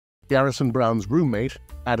Garrison Brown's roommate,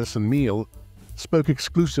 Addison Neal, spoke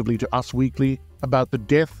exclusively to Us Weekly about the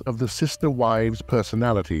death of the sister wife's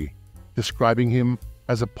personality, describing him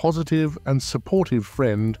as a positive and supportive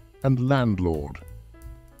friend and landlord.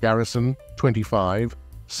 Garrison, 25,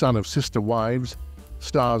 son of sister wives,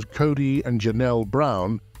 stars Kody and Janelle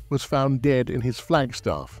Brown, was found dead in his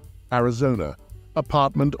Flagstaff, Arizona,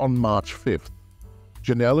 apartment on March 5th.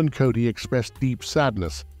 Janelle and Kody expressed deep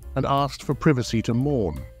sadness and asked for privacy to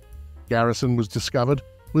mourn. Garrison was discovered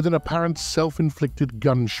with an apparent self-inflicted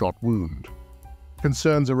gunshot wound.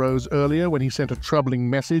 Concerns arose earlier when he sent a troubling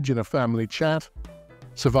message in a family chat.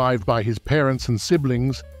 Survived by his parents and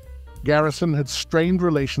siblings, Garrison had strained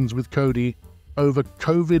relations with Kody over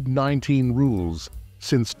COVID-19 rules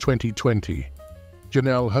since 2020.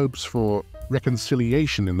 Janelle hopes for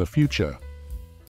reconciliation in the future.